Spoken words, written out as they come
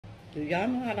Do y'all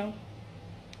know how to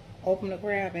open a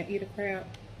crab and eat a crab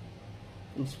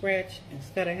from scratch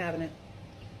instead of having it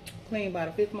cleaned by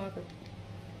the fish market?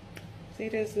 See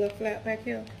this little flap back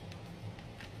here?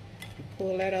 You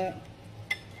pull that up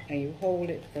and you hold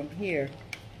it from here.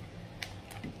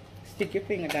 Stick your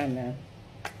finger down there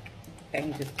and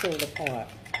you just pull it apart.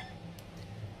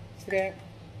 See that?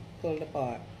 Pull it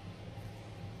apart.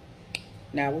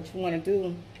 Now what you want to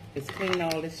do is clean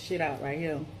all this shit out right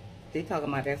here. They talking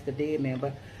about that's the dead man,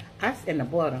 but in the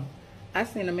bottom, I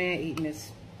seen a man eating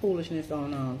this foolishness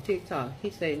on TikTok. He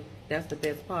say that's the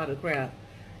best part of the crab.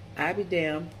 I be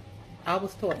damned. I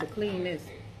was taught to clean this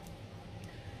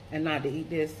and not to eat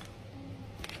this.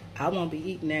 I won't be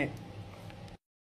eating that